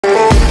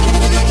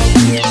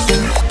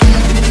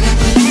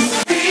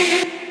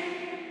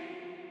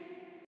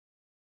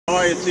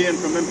G'day, it's Ian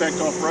from Impact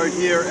Off-Road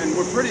here, and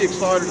we're pretty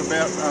excited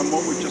about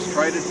what we've just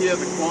traded here.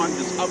 The client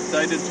is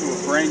updated to a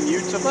brand new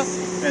tipper,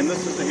 and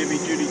this is a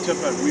heavy duty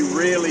tipper. We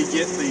rarely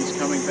get these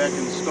coming back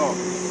in stock,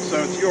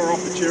 so it's your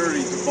opportunity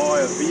to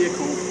buy a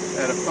vehicle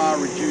at a far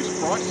reduced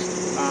price,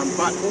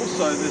 but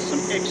also there's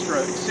some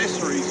extra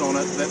accessories on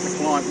it that the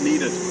client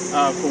needed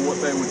for what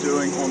they were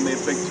doing on their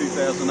big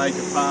 2,000 acre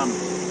farm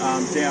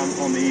down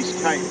on the East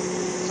Cape.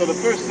 So the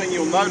first thing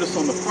you'll notice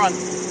on the front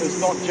is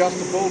not just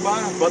a bull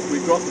bar, but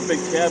we've got the big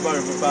cab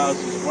over bars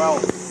as well.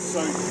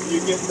 So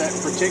you get that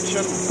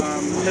protection.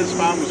 His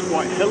farm was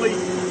quite hilly,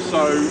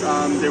 so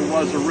there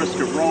was a risk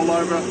of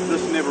rollover.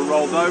 This never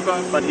rolled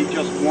over, but he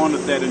just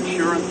wanted that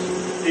insurance.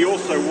 He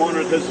also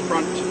wanted his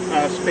front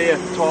spare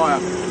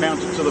tyre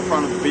mounted to the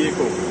front of the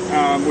vehicle,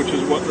 which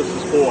is what this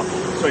is for.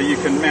 So you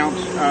can mount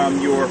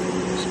your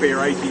spare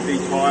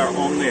ATV tyre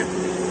on there.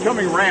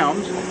 Coming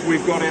round,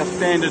 we've got our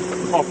standard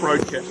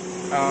off-road kit,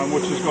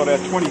 which has got our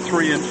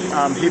 23-inch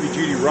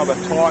heavy-duty rubber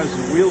tyres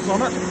and wheels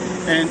on it.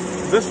 And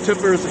this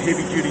tipper is a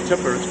heavy-duty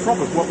tipper. It's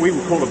probably what we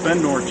would call a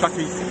bin, or a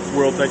Chucky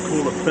world they'd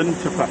call a bin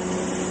tipper.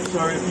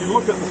 So if you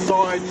look at the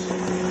sides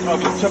of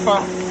the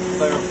tipper,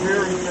 they are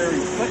very, very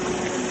thick,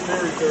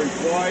 very, very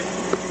wide.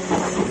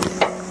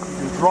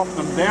 You can drop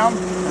them down,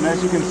 and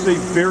as you can see,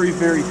 very,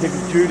 very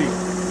heavy-duty.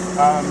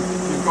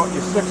 You've got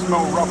your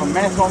 6mm rubber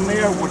mat on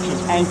there, which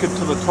is anchored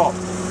to the top.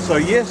 So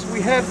yes,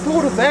 we have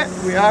thought of that.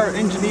 We are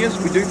engineers,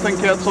 we do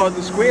think outside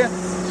the square.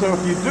 So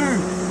if you do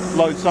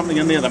load something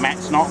in there, the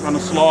mat's not going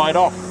to slide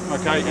off,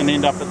 okay, and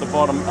end up at the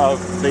bottom of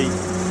the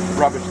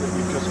rubbish that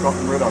you've just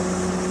gotten rid of.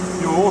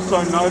 You'll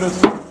also notice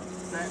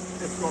that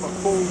it's got a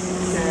full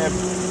cab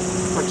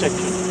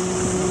protection.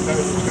 Okay,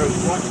 which goes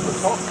right to the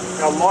top.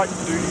 Our light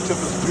duty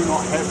tippers do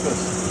not have this.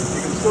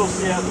 You can still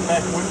see out the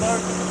back window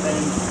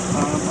and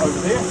over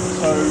there.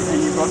 So,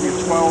 and you've got your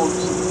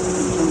 12s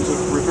in terms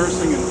of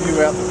reversing and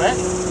view out the back.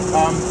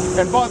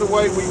 And by the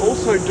way, we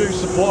also do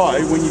supply,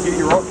 when you get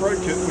your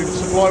off-road kit, we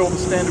supply all the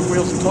standard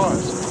wheels and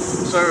tyres.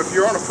 So if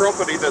you're on a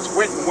property that's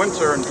wet in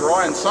winter and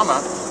dry in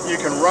summer, you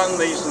can run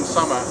these in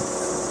summer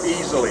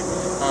easily.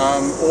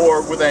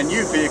 Or with our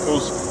new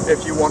vehicles,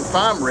 if you want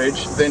farm reg,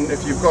 then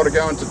if you've got to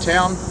go into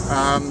town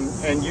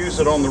and use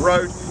it on the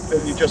road,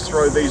 then you just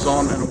throw these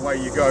on and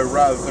away you go,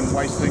 rather than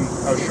wasting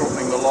or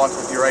shortening the life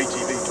of your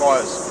ATV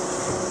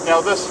tyres.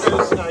 Now this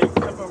is a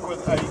tipper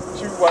with a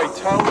two-way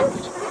tail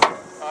lift.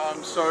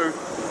 So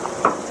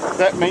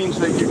that means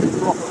that you can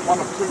drop it one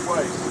of two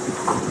ways.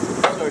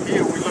 So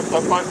here we lift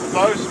up both of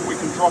those, we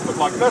can drop it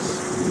like this,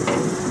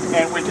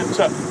 and we can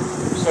tip,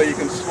 so you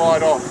can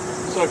slide off.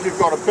 So if you've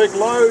got a big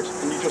load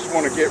and you just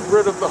want to get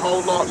rid of the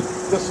whole lot,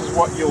 this is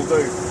what you'll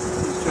do.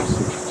 Is just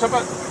tip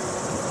it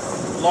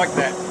like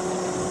that.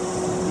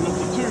 And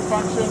it's a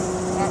two-function.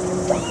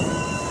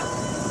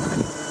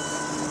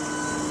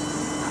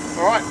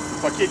 Alright,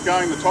 if I keep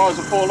going, the tyres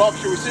will fall off.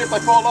 Shall we see if they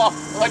fall off?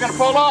 Are they going to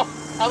fall off?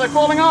 Are they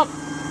falling off?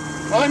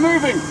 Are they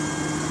moving?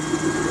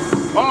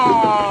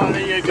 Oh,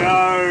 there you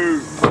go.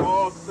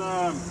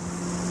 Awesome.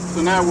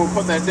 So now we'll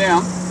put that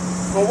down.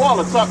 Well, while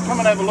it's up, come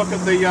and have a look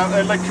at the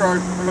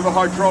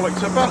hydraulic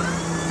tipper.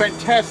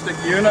 Fantastic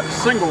unit,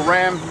 single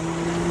ram,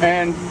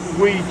 and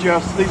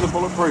these are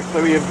bulletproof,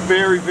 so we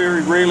very,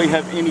 very rarely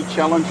have any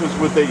challenges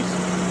with these.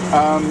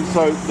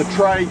 So the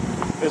tray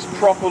is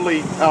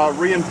properly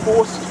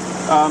reinforced.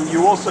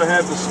 You also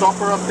have the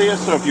stopper up there,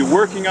 so if you're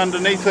working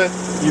underneath it,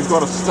 you've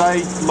got to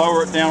stay,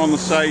 lower it down on the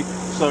stay,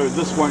 so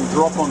this won't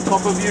drop on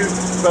top of you,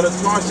 but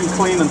it's nice and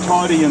clean and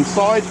tidy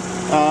inside.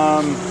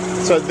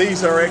 So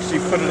these are actually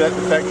fitted at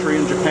the factory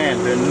in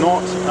Japan. They're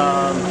not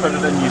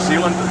fitted in New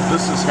Zealand.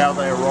 This is how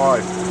they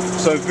arrive.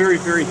 So very,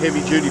 very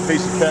heavy duty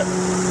piece of kit.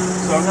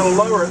 So I'm going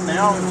to lower it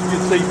now, as you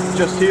can see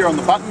just here on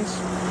the buttons,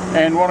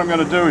 and what I'm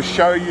going to do is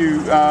show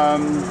you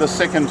the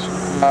second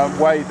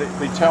way that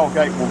the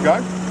tailgate will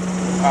go.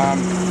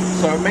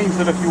 So it means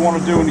that if you want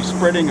to do any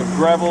spreading of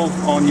gravel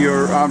on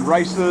your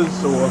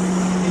races or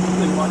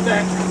anything like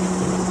that,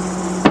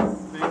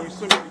 then you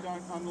simply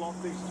don't unlock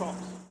these tops.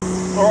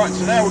 Alright,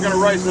 so now we're going to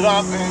raise it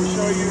up and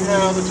show you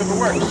how the tipper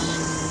works.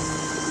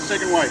 The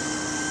second way.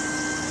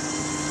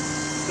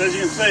 So as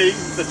you can see,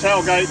 the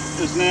tailgate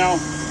is now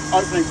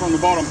opening from the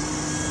bottom.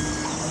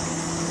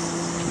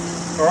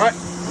 Alright.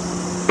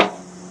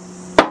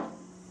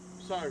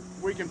 So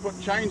we can put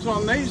chains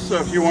on these, so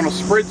if you want to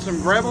spread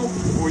some gravel,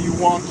 or you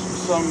want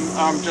some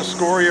just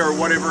scoria or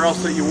whatever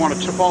else that you want to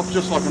tip off,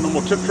 just like a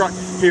normal tip truck,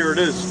 here it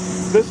is.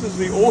 This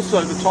is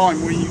also the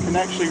time when you can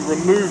actually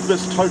remove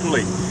this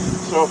totally.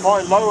 So if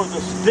I lower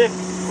this deck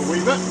a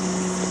wee bit,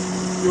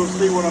 you'll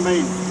see what I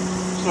mean.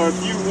 So if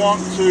you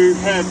want to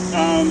have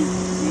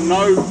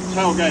no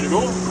tailgate at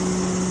all,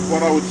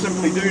 what I would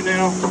simply do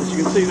now, as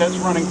you can see that's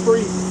running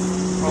free,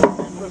 I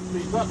can lift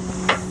these up,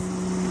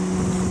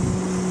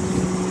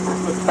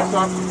 lift this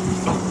up,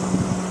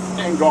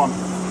 and gone.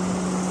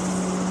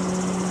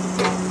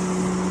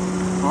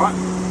 Alright,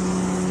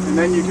 and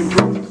then you can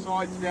drop the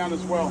sides down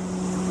as well.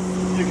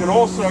 You can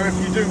also, if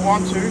you do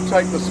want to,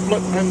 take the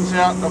split pins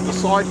out of the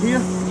side here,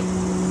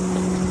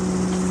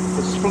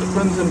 the split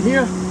pins in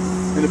here,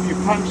 And if you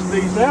punch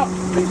these out,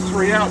 these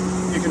three out,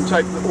 you can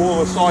take all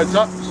the sides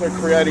up, so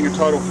creating a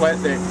total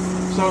flat deck.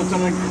 So it's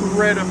an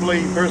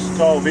incredibly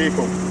versatile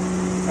vehicle.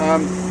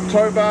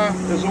 Tow bar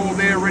is all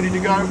there ready to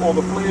go, all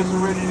the flares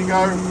are ready to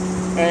go,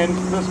 and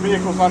this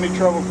vehicle's only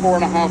travelled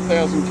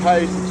 4,500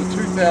 Ks. It's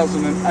a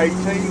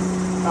 2018.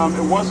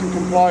 It wasn't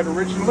complied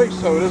originally,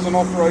 so it is an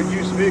off-road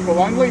use vehicle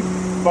only,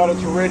 but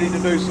it's ready to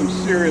do some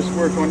serious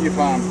work on your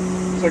farm.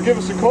 So give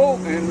us a call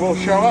and we'll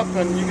show up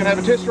and you can have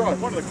a test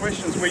drive. One of the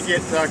questions we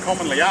get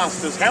commonly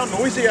asked is, how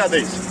noisy are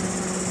these?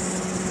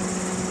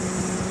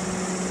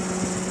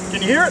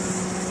 Can you hear it?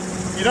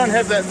 You don't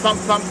have that thump,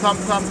 thump, thump,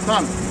 thump,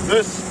 thump.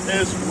 This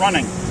is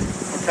running.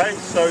 Okay,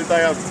 so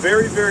they are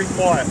very, very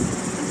quiet.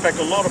 In fact,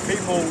 a lot of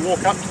people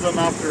walk up to them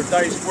after a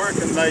day's work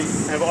and they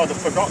have either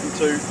forgotten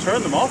to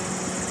turn them off,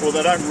 or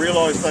they don't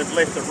realise they've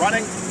left it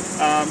running,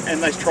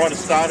 and they try to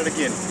start it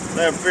again.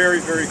 They are very,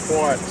 very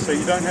quiet, so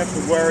you don't have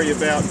to worry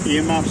about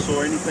earmuffs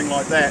or anything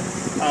like that.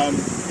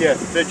 Yeah,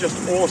 they're just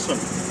awesome,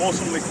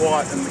 awesomely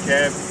quiet in the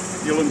cab.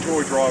 You'll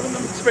enjoy driving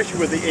them, especially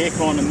with the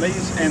aircon in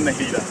these and the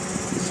heater.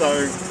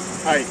 So,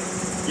 hey,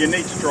 you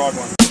need to drive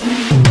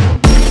one.